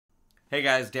Hey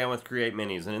guys, Dan with Create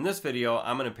Minis, and in this video,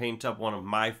 I'm going to paint up one of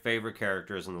my favorite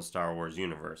characters in the Star Wars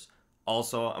universe.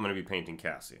 Also, I'm going to be painting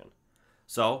Cassian.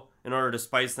 So, in order to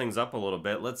spice things up a little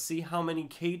bit, let's see how many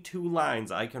K2 lines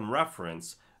I can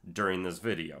reference during this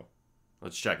video.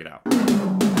 Let's check it out.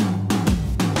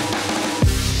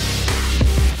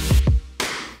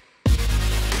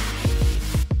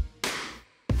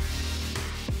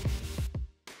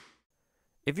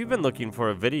 If you've been looking for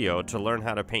a video to learn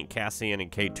how to paint Cassian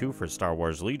and K2 for Star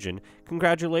Wars Legion,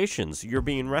 congratulations, you're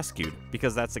being rescued,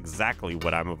 because that's exactly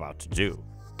what I'm about to do.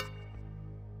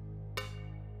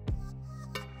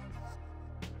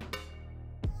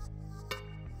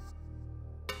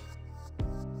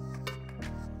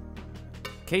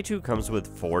 K2 comes with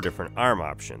 4 different arm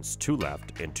options, 2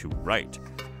 left and 2 right.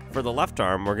 For the left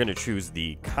arm, we're going to choose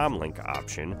the comlink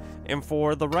option, and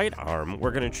for the right arm,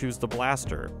 we're going to choose the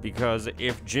blaster, because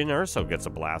if K2SO gets a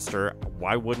blaster,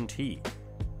 why wouldn't he?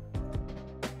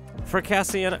 For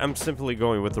Cassian, I'm simply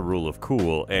going with the rule of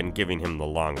cool and giving him the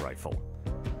long rifle.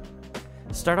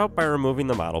 Start out by removing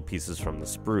the model pieces from the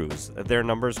sprues. Their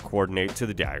numbers coordinate to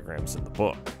the diagrams in the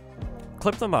book.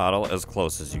 Clip the model as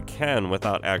close as you can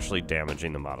without actually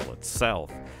damaging the model itself.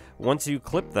 Once you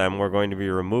clip them, we're going to be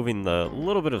removing the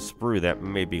little bit of sprue that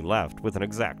may be left with an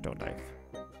X-Acto knife.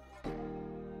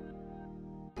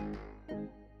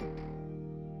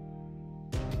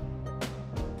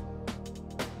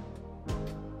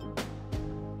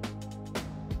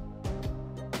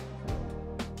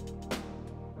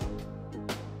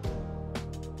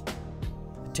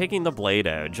 Taking the blade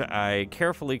edge, I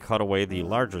carefully cut away the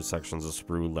larger sections of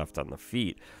sprue left on the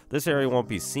feet. This area won't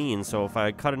be seen, so if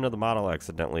I cut into the model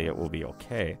accidentally, it will be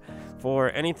okay. For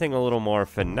anything a little more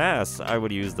finesse, I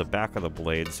would use the back of the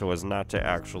blade so as not to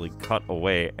actually cut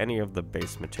away any of the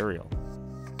base material.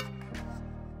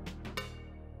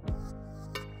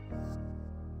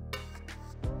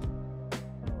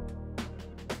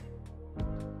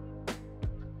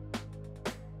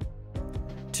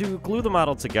 To glue the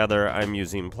model together, I'm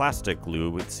using plastic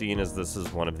glue, seeing as this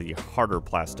is one of the harder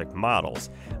plastic models.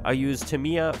 I use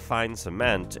Tamiya Fine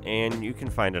Cement, and you can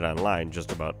find it online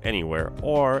just about anywhere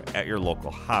or at your local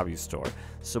hobby store.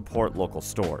 Support local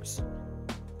stores.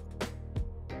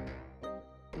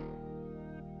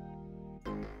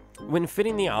 When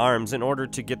fitting the arms, in order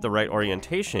to get the right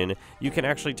orientation, you can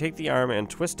actually take the arm and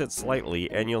twist it slightly,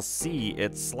 and you'll see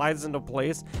it slides into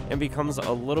place and becomes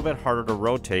a little bit harder to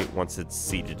rotate once it's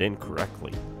seated in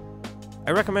correctly.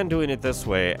 I recommend doing it this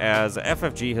way, as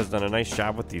FFG has done a nice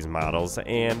job with these models,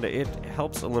 and it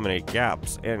helps eliminate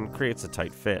gaps and creates a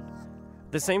tight fit.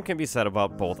 The same can be said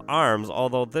about both arms,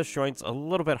 although this joint's a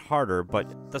little bit harder,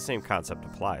 but the same concept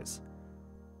applies.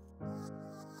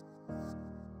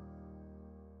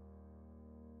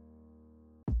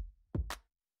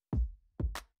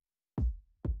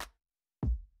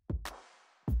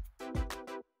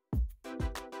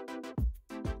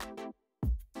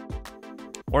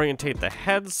 Orientate the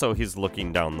head so he's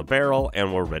looking down the barrel,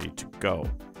 and we're ready to go.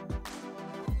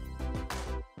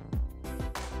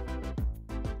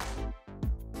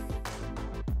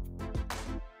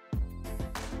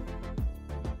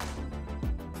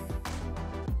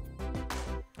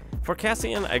 For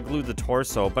Cassian, I glued the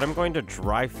torso, but I'm going to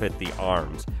dry fit the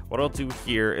arms. What I'll do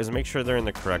here is make sure they're in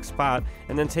the correct spot,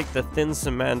 and then take the thin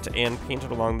cement and paint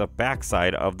it along the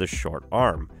backside of the short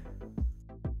arm.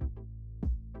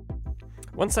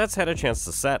 Once that's had a chance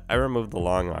to set, I remove the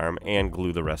long arm and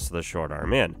glue the rest of the short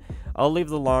arm in. I'll leave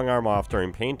the long arm off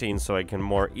during painting so I can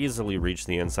more easily reach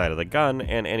the inside of the gun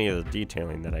and any of the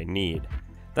detailing that I need.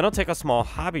 Then I'll take a small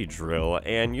hobby drill,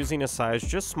 and using a size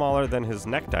just smaller than his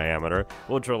neck diameter,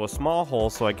 we'll drill a small hole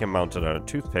so I can mount it on a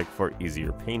toothpick for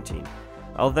easier painting.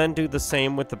 I'll then do the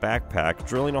same with the backpack,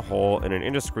 drilling a hole in an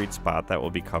indiscreet spot that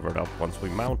will be covered up once we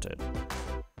mount it.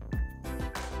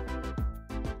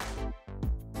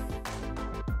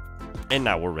 And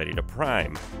now we're ready to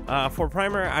prime. For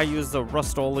primer, I use the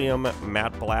Rust-Oleum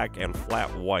Matte Black and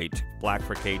Flat White. Black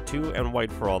for K2 and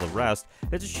white for all the rest.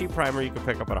 It's a cheap primer you can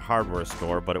pick up at a hardware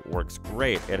store, but it works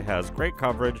great. It has great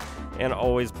coverage and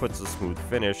always puts a smooth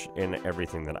finish in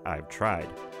everything that I've tried.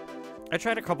 I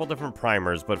tried a couple different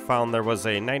primers, but found there was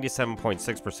a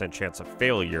 97.6% chance of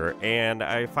failure, and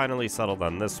I finally settled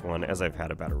on this one as I've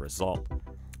had a better result.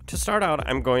 To start out,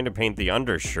 I'm going to paint the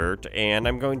undershirt, and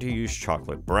I'm going to use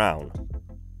chocolate brown.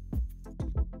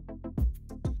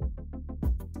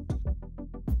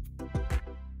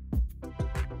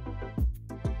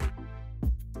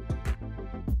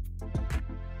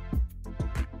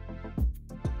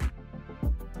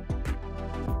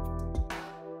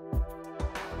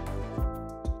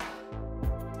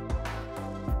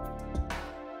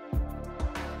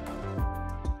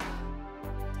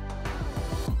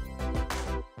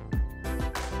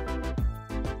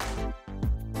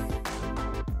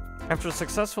 After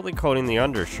successfully coating the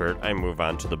undershirt, I move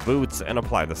on to the boots and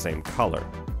apply the same color.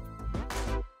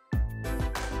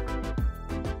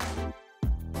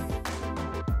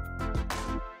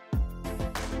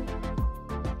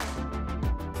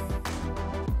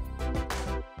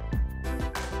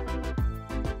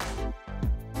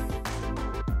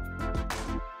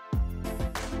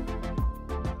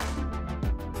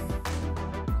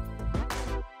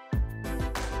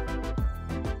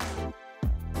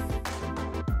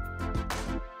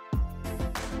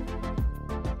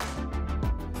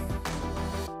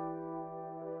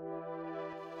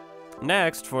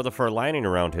 Next, for the fur lining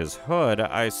around his hood,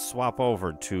 I swap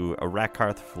over to a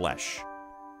Rakarth Flesh.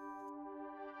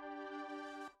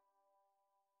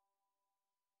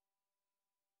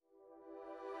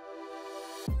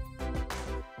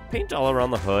 Paint all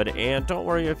around the hood, and don't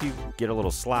worry if you get a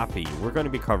little sloppy, we're going to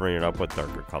be covering it up with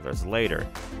darker colors later.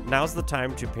 Now's the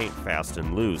time to paint fast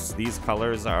and loose. These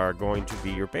colors are going to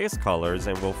be your base colors,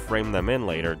 and we'll frame them in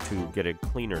later to get a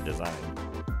cleaner design.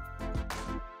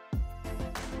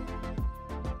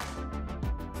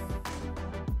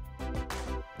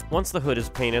 Once the hood is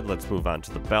painted, let's move on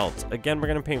to the belt. Again, we're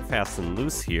going to paint fast and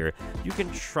loose here. You can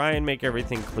try and make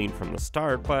everything clean from the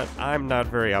start, but I'm not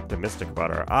very optimistic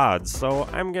about our odds, so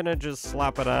I'm going to just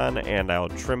slap it on and I'll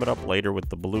trim it up later with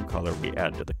the blue color we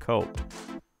add to the coat.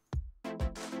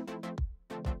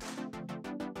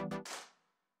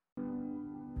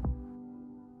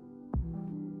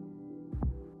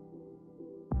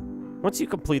 Once you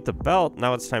complete the belt,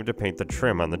 now it's time to paint the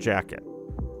trim on the jacket.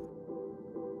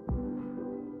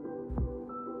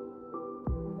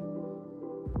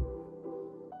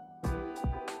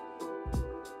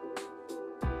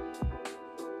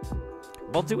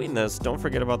 While doing this, don't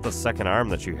forget about the second arm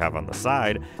that you have on the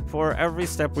side. For every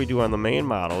step we do on the main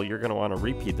model, you're going to want to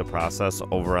repeat the process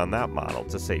over on that model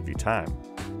to save you time.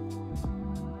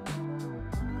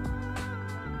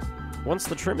 Once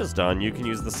the trim is done, you can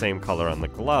use the same color on the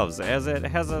gloves, as it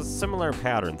has a similar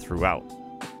pattern throughout.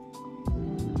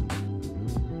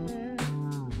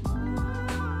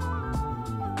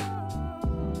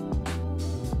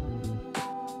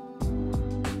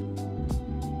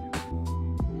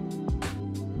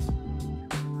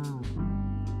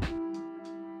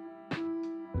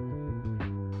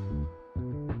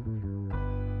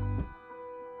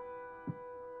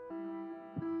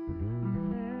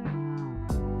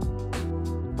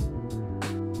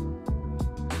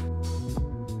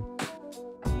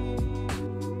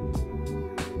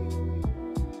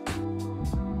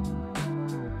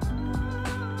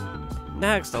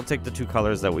 Next, I'll take the two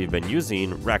colors that we've been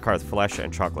using, Rakarth Flesh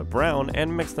and Chocolate Brown,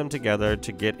 and mix them together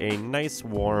to get a nice,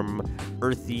 warm,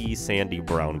 earthy, sandy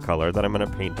brown color that I'm going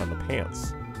to paint on the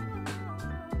pants.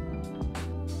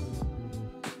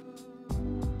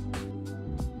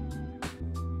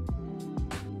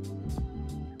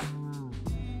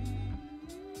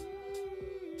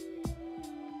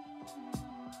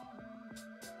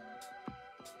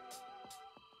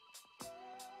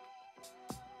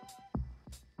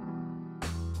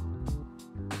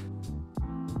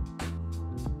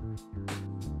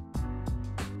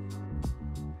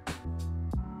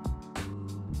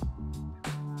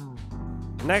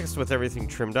 Next, with everything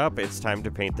trimmed up, it's time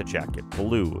to paint the jacket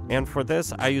blue, and for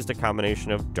this I used a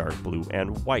combination of dark blue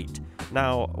and white.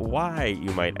 Now, why,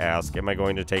 you might ask, am I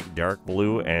going to take dark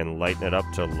blue and lighten it up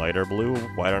to lighter blue?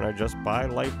 Why don't I just buy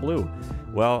light blue?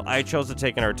 Well, I chose to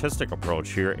take an artistic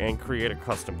approach here and create a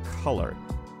custom color.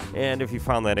 And if you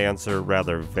found that answer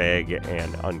rather vague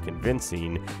and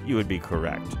unconvincing, you would be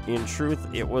correct. In truth,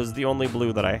 it was the only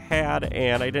blue that I had,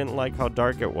 and I didn't like how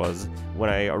dark it was when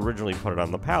I originally put it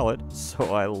on the palette,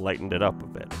 so I lightened it up a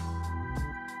bit.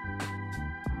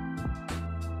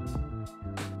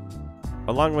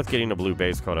 Along with getting a blue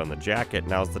base coat on the jacket,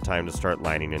 now's the time to start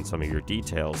lining in some of your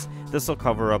details. This will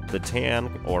cover up the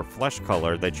tan or flesh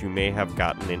color that you may have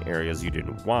gotten in areas you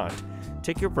didn't want.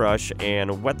 Take your brush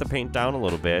and wet the paint down a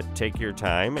little bit, take your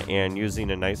time, and using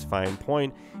a nice fine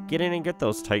point, get in and get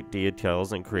those tight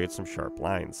details and create some sharp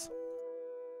lines.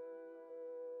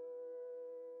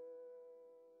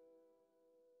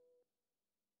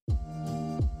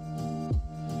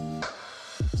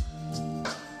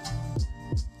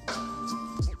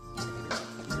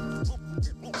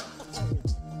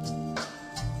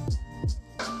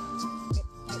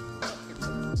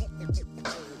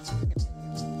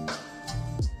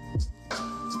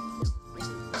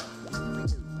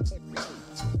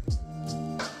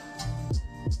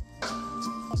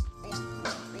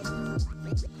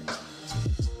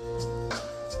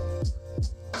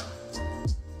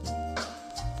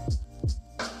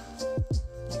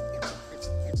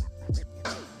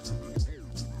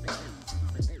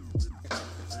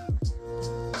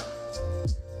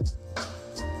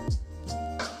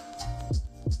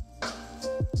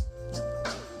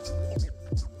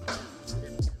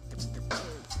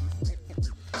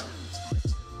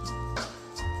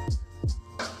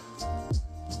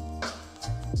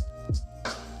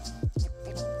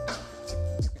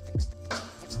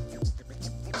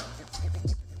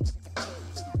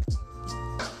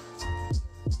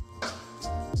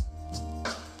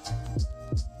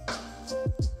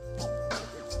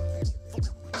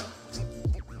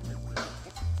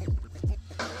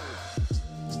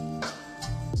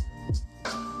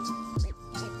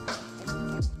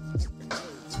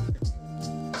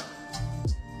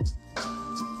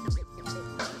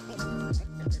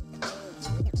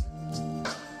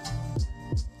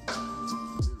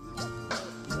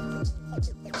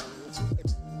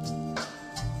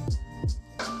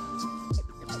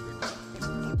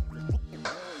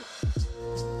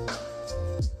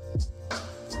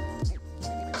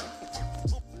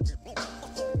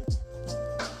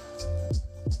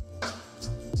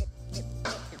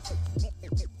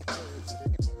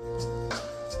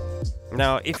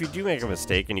 Now, if you do make a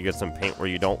mistake and you get some paint where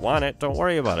you don't want it, don't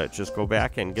worry about it. Just go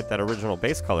back and get that original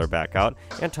base color back out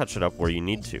and touch it up where you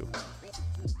need to.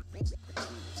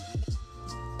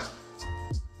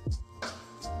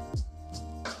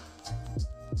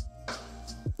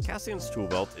 Cassian's tool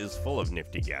belt is full of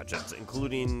nifty gadgets,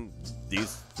 including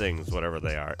these things, whatever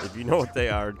they are. If you know what they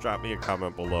are, drop me a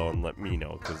comment below and let me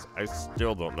know, because I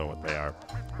still don't know what they are.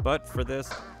 But for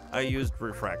this, I used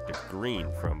refractive green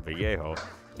from Vallejo,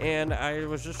 and I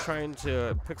was just trying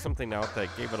to pick something out that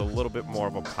gave it a little bit more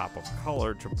of a pop of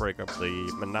color to break up the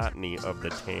monotony of the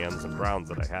tans and browns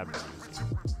that I had been using.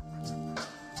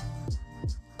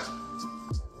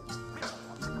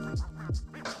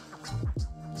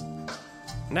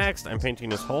 Next, I'm painting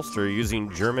this holster using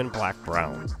German black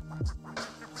brown.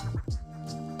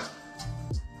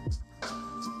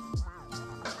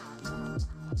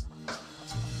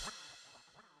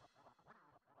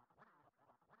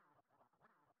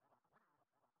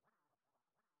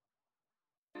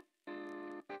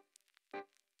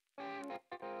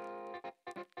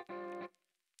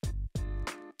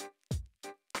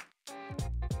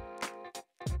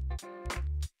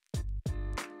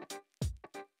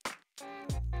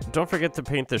 Don't forget to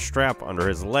paint the strap under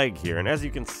his leg here, and as you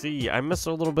can see, I missed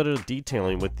a little bit of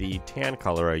detailing with the tan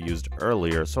color I used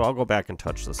earlier, so I'll go back and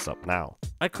touch this up now.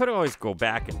 I could always go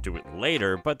back and do it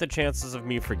later, but the chances of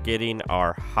me forgetting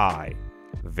are high.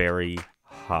 Very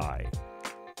high.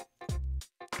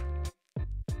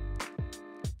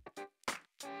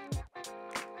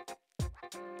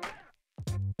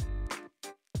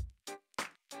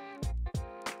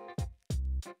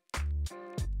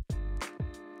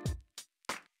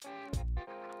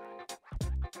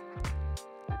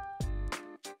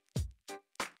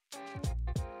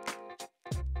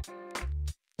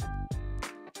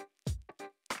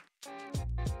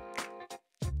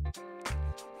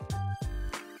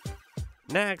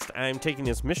 Next, I'm taking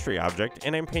this mystery object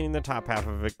and I'm painting the top half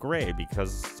of it gray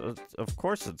because, of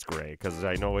course it's gray, because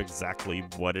I know exactly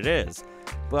what it is.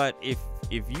 But if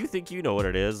you think you know what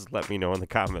it is, let me know in the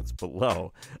comments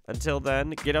below. Until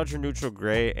then, get out your neutral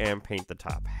gray and paint the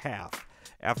top half.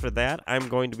 After that, I'm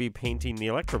going to be painting the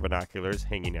electro binoculars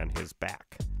hanging on his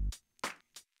back.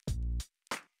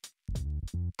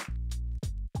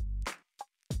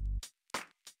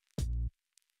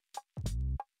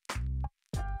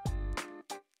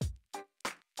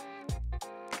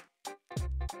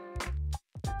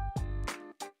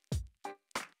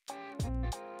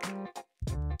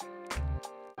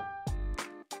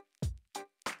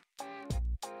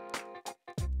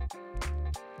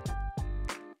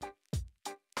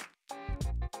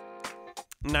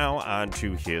 Now on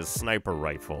to his sniper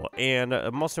rifle, and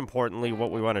most importantly,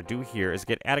 what we want to do here is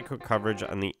get adequate coverage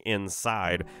on the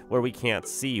inside where we can't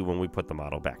see when we put the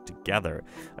model back together.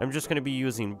 I'm just going to be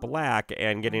using black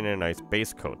and getting a nice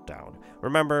base coat down.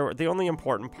 Remember, the only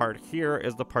important part here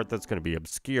is the part that's going to be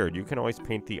obscured. You can always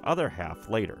paint the other half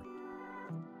later.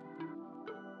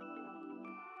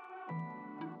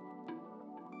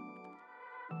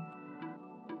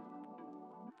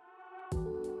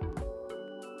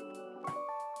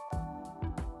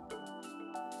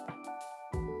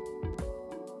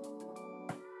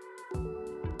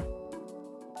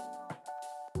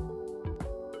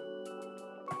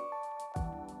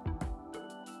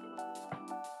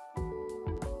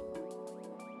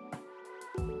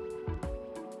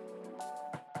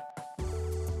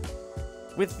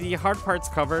 With the hard parts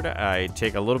covered, I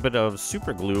take a little bit of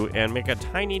super glue and make a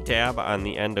tiny dab on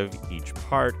the end of each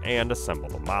part and assemble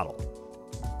the model.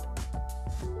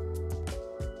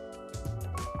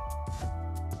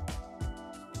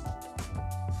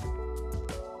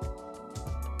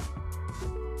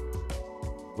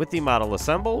 With the model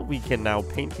assembled, we can now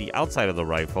paint the outside of the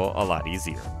rifle a lot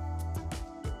easier.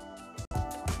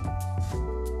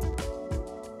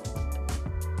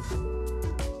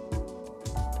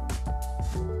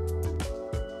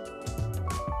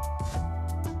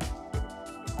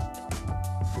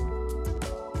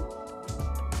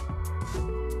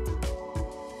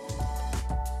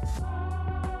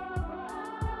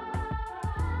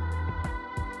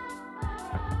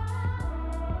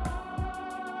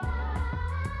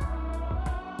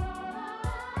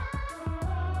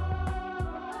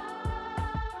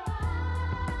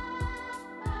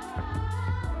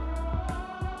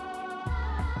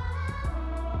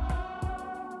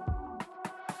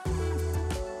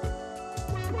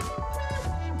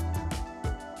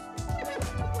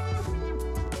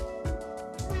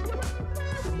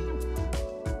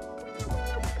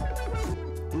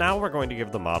 Now we're going to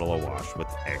give the model a wash with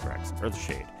Agrex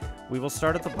Earthshade. We will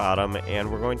start at the bottom, and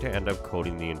we're going to end up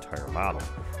coating the entire model.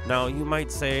 Now, you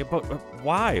might say, but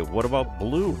why? What about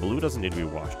blue? Blue doesn't need to be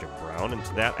washed in brown, and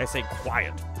to that I say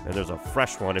quiet, and there's a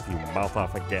fresh one if you mouth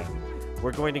off again.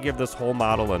 We're going to give this whole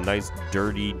model a nice,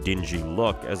 dirty, dingy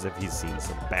look as if he's seen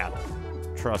some battle.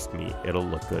 Trust me, it'll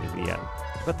look good in the end.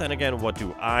 But then again, what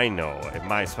do I know?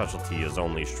 My specialty is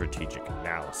only strategic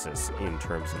analysis in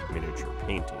terms of miniature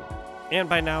painting. And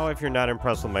by now, if you're not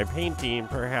impressed with my painting,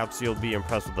 perhaps you'll be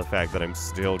impressed with the fact that I'm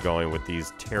still going with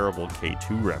these terrible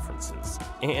K2 references.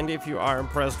 And if you are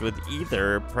impressed with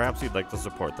either, perhaps you'd like to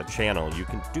support the channel. You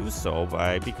can do so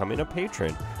by becoming a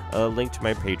patron. A link to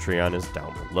my Patreon is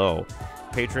down below.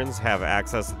 Patrons have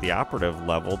access at the operative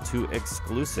level to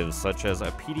exclusives such as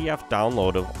a PDF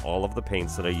download of all of the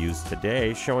paints that I used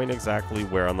today, showing exactly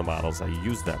where on the models I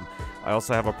use them. I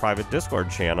also have a private Discord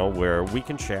channel where we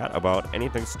can chat about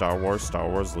anything Star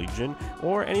Wars Legion,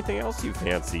 or anything else you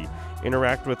fancy,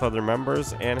 interact with other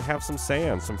members, and have some say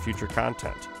on some future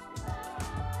content.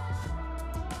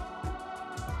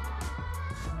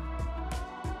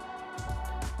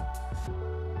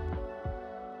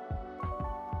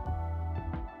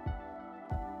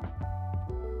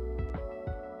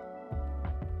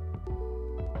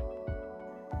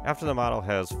 After the model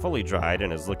has fully dried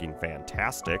and is looking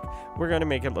fantastic, we're going to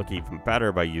make it look even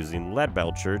better by using lead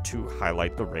belcher to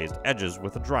highlight the raised edges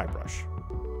with a dry brush.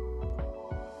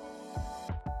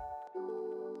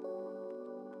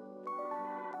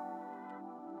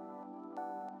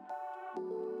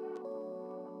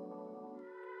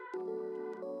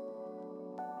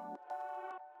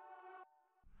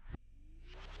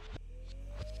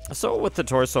 So with the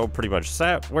torso pretty much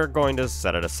set, we're going to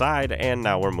set it aside, and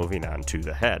now we're moving on to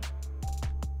the head.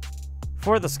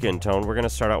 For the skin tone, we're going to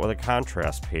start out with a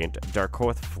contrast paint,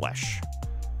 Darkoath Flesh.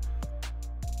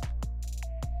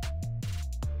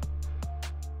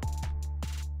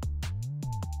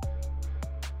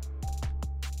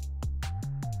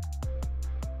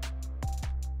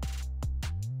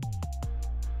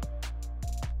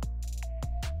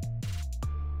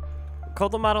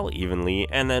 Coat the model evenly,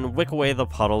 and then wick away the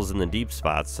puddles in the deep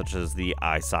spots, such as the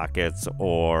eye sockets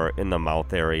or in the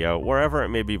mouth area, wherever it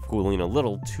may be pooling a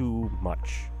little too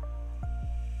much.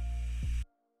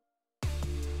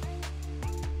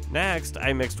 Next,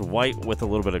 I mixed white with a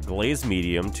little bit of glaze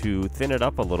medium to thin it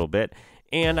up a little bit,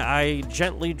 and I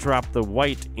gently dropped the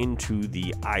white into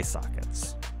the eye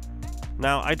sockets.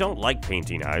 Now, I don't like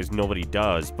painting eyes, nobody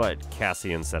does, but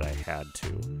Cassian said I had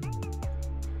to.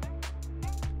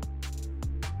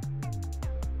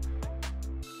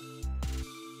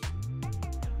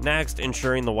 Next,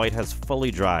 ensuring the white has fully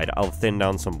dried, I'll thin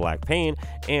down some black paint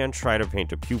and try to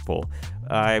paint a pupil.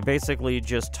 I basically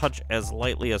just touch as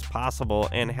lightly as possible,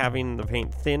 and having the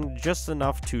paint thin just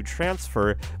enough to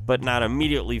transfer but not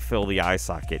immediately fill the eye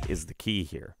socket is the key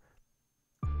here.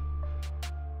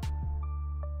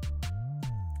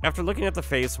 After looking at the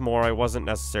face more, I wasn't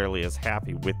necessarily as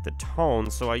happy with the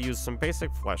tone, so I used some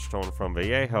basic flesh tone from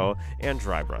Vallejo and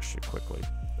dry brushed it quickly.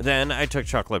 Then I took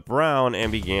chocolate brown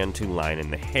and began to line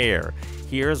in the hair.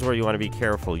 Here's where you want to be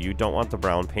careful. You don't want the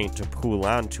brown paint to pool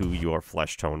onto your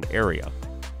flesh toned area.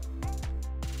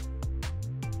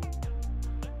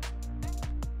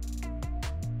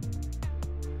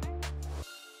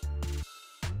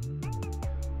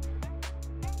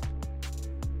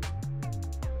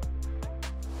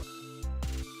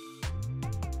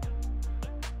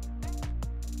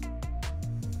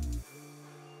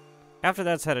 After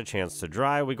that's had a chance to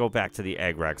dry, we go back to the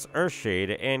Agrax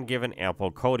Earthshade and give an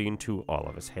ample coating to all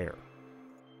of his hair.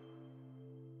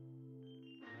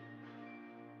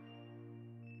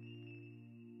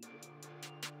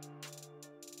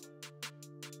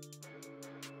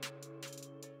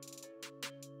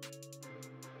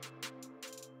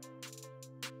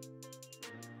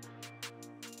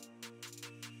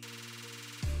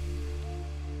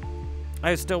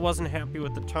 I still wasn't happy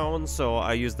with the tone, so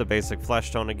I used the basic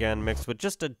flesh tone again, mixed with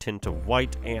just a tint of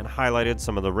white, and highlighted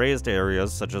some of the raised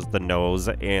areas such as the nose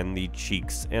and the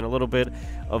cheeks and a little bit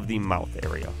of the mouth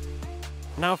area.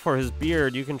 Now for his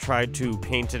beard, you can try to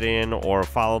paint it in or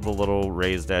follow the little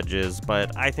raised edges,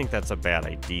 but I think that's a bad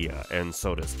idea, and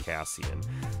so does Cassian.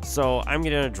 So I'm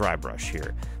getting a dry brush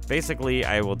here. Basically,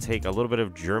 I will take a little bit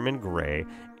of German gray,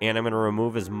 and I'm going to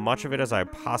remove as much of it as I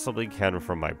possibly can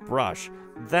from my brush,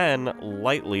 then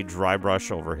lightly dry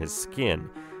brush over his skin.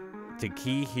 The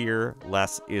key here,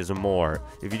 less is more.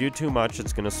 If you do too much,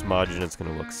 it's going to smudge and it's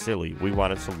going to look silly. We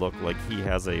want it to look like he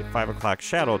has a 5 o'clock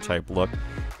shadow type look,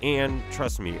 and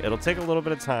trust me, it'll take a little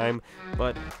bit of time,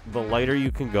 but the lighter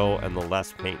you can go and the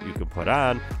less paint you can put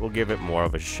on will give it more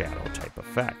of a shadow type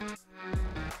effect.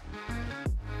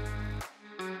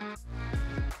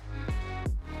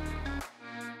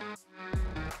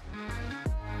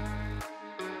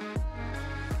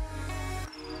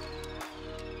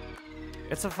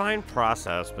 It's a fine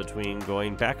process between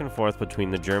going back and forth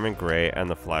between the German gray and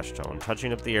the flesh tone,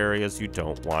 touching up the areas you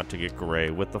don't want to get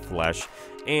gray with the flesh,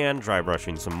 and dry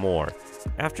brushing some more.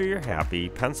 After you're happy,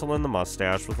 pencil in the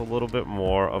mustache with a little bit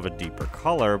more of a deeper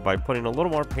color by putting a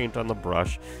little more paint on the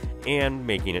brush and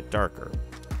making it darker.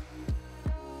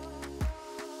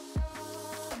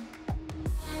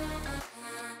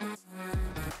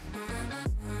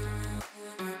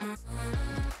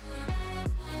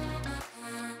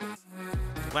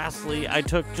 Lastly, I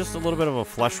took just a little bit of a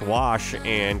flesh wash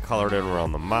and colored it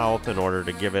around the mouth in order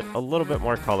to give it a little bit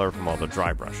more color from all the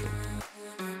dry brushing.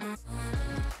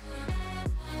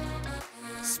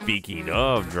 Speaking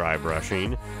of dry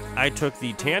brushing, I took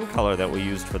the tan color that we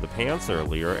used for the pants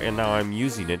earlier, and now I'm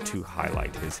using it to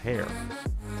highlight his hair.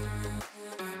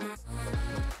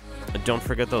 Don't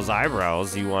forget those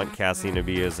eyebrows. You want Cassian to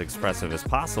be as expressive as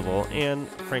possible, and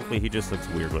frankly, he just looks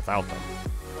weird without them.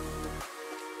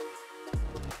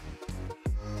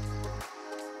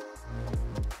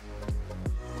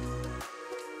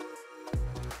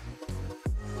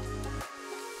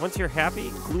 Once you're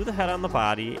happy, glue the head on the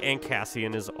body, and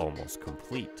Cassian is almost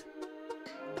complete.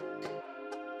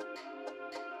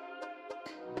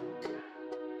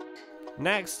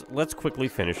 Next, let's quickly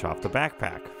finish off the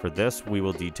backpack. For this, we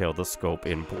will detail the scope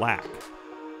in black.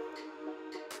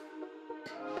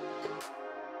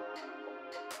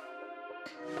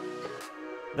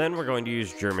 Then we're going to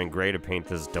use German gray to paint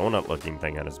this donut-looking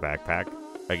thing on his backpack.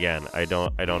 Again, I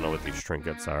don't know what these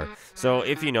trinkets are. So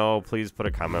if you know, please put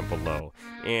a comment below.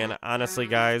 And honestly,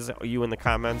 guys, you in the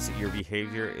comments, your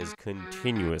behavior is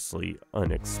continuously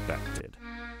unexpected.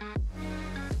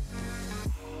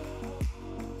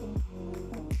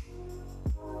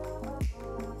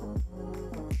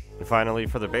 And finally,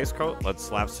 for the base coat, let's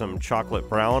slap some chocolate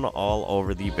brown all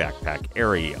over the backpack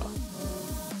area.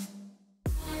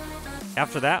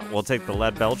 After that, we'll take the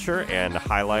lead belcher and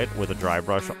highlight with a dry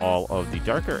brush all of the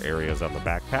darker areas on the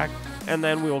backpack, and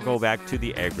then we will go back to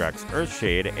the Agrex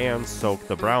Earthshade and soak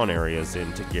the brown areas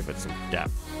in to give it some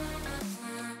depth.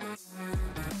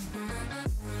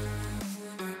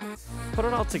 Put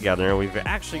it all together, and we've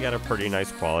actually got a pretty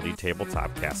nice quality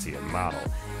tabletop Cassian model.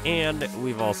 And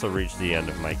we've also reached the end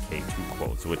of my K2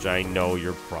 quotes, which I know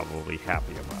you're probably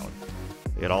happy about.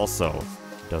 It also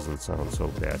doesn't sound so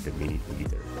bad to me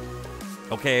either.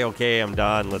 Okay, I'm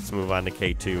done. Let's move on to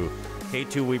K2.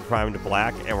 K2 we primed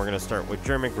black, and we're going to start with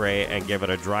German gray and give it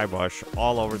a dry brush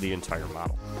all over the entire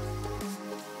model.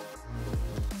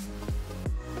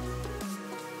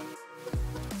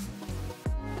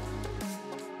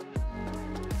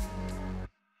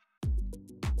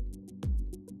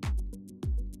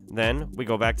 Then, we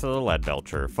go back to the lead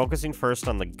belcher. Focusing first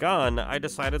on the gun, I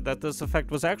decided that this effect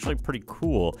was actually pretty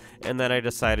cool, and then I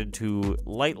decided to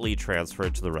lightly transfer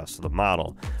it to the rest of the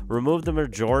model. Remove the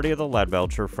majority of the lead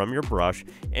belcher from your brush,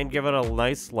 and give it a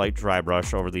nice light dry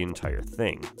brush over the entire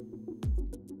thing.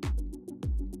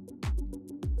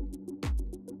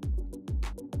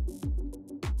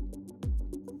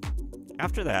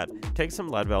 After that, take some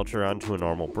lead belcher onto a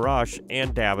normal brush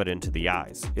and dab it into the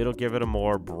eyes. It'll give it a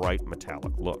more bright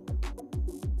metallic look.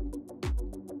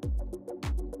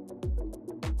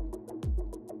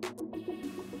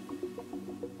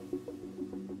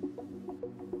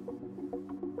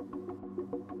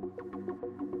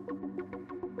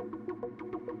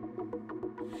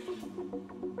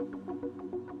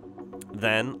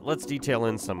 Then, let's detail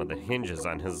in some of the hinges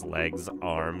on his legs,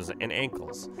 arms, and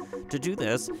ankles. To do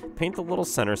this, paint the little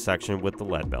center section with the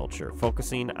lead belcher,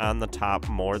 focusing on the top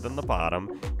more than the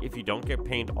bottom. If you don't get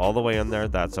paint all the way in there,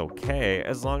 that's okay.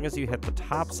 As long as you hit the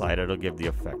top side, it'll give the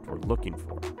effect we're looking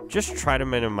for. Just try to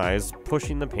minimize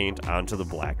pushing the paint onto the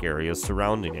black areas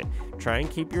surrounding it. Try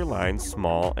and keep your lines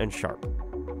small and sharp.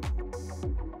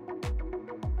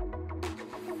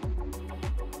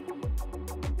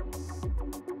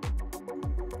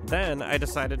 Then I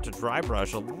decided to dry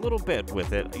brush a little bit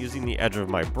with it, using the edge of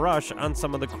my brush on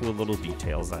some of the cool little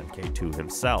details on K2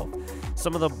 himself.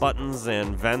 Some of the buttons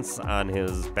and vents on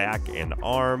his back and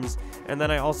arms, and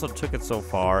then I also took it so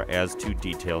far as to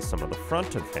detail some of the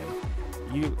front of him.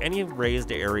 Any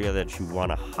raised area that you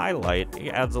want to highlight,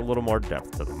 it adds a little more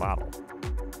depth to the model.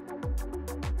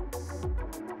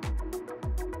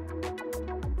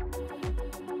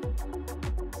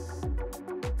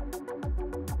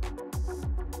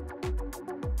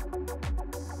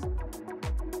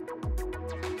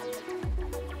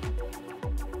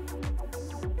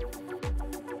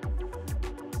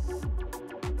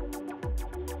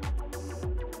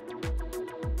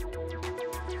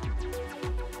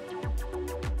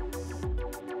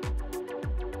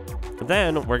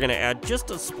 Then we're going to add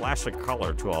just a splash of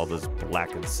color to all this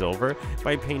black and silver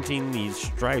by painting these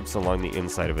stripes along the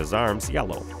inside of his arms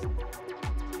yellow.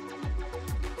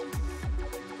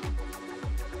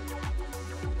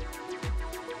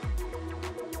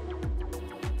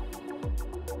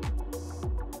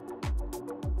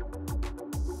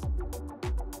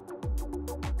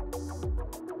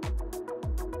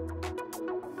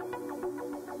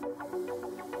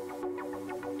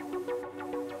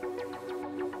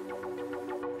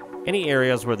 Any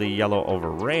areas where the yellow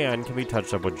overran can be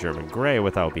touched up with German gray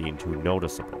without being too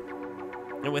noticeable.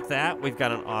 And with that, we've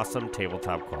got an awesome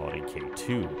tabletop quality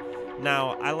K2.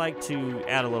 Now, I like to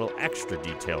add a little extra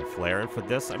detail flair, and for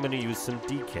this, I'm going to use some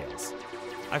decals.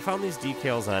 I found these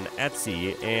decals on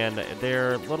Etsy, and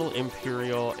they're little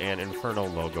Imperial and Inferno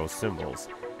logo symbols.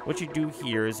 What you do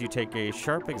here is you take a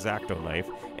sharp X-Acto knife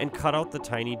and cut out the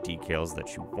tiny decals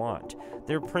that you want.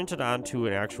 They're printed onto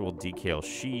an actual decal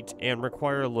sheet and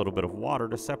require a little bit of water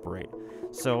to separate.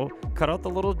 So cut out the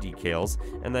little decals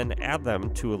and then add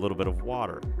them to a little bit of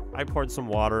water. I poured some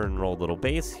water and rolled a little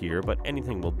base here, but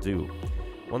anything will do.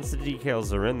 Once the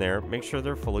decals are in there, make sure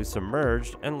they're fully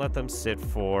submerged and let them sit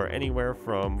for anywhere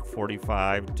from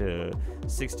 45 to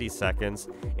 60 seconds,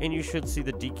 and you should see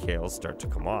the decals start to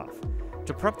come off.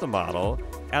 To prep the model,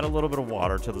 add a little bit of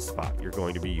water to the spot you're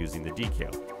going to be using the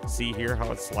decal. See here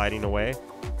how it's sliding away?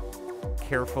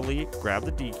 Carefully grab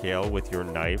the decal with your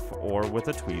knife or with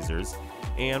the tweezers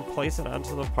and place it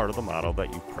onto the part of the model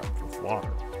that you've prepped with water.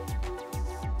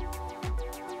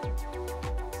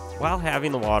 While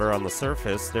having the water on the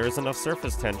surface, there is enough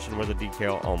surface tension where the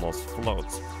decal almost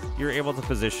floats. You're able to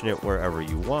position it wherever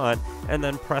you want and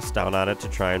then press down on it to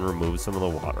try and remove some of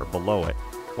the water below it.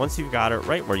 Once you've got it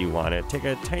right where you want it, take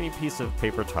a tiny piece of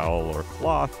paper towel or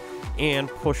cloth and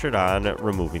push it on,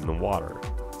 removing the water.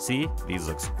 See, these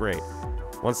looks great.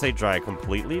 Once they dry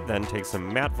completely, then take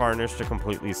some matte varnish to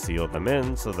completely seal them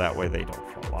in so that way they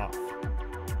don't fall off.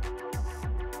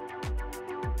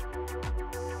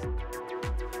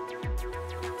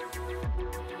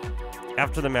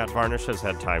 After the matte varnish has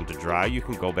had time to dry, you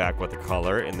can go back with the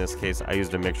color. In this case, I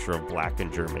used a mixture of black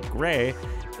and German gray,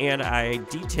 and I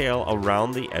detail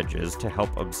around the edges to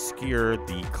help obscure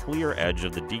the clear edge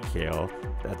of the decal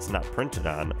that's not printed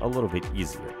on a little bit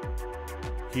easier.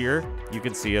 Here, you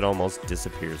can see it almost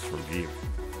disappears from view.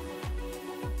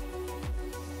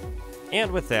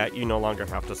 And with that, you no longer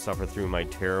have to suffer through my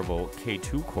terrible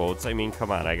K2 quotes. I mean,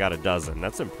 come on, I got a dozen.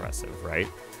 That's impressive, right?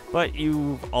 But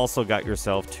you've also got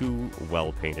yourself two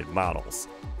well-painted models.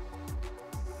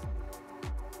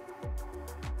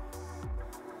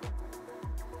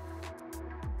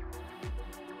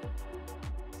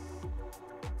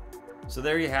 So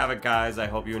there you have it, guys. I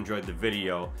hope you enjoyed the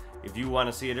video. If you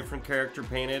want to see a different character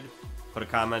painted, put a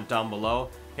comment down below.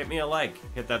 Hit me a like,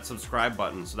 hit that subscribe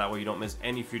button so that way you don't miss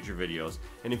any future videos.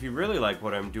 And if you really like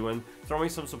what I'm doing, throw me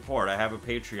some support. I have a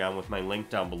Patreon with my link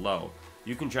down below.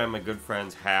 You can join my good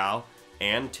friends Hal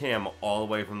and Tim all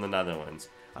the way from the Netherlands.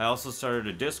 I also started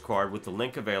a Discord with the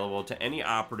link available to any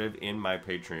operative in my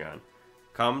Patreon.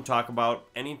 Come talk about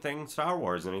anything Star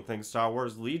Wars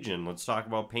Legion. Let's talk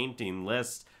about painting,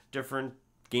 lists, different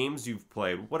games you've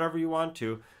played, whatever you want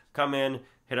to. Come in,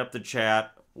 hit up the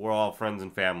chat. We're all friends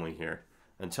and family here.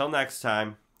 Until next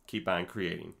time, keep on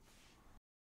creating.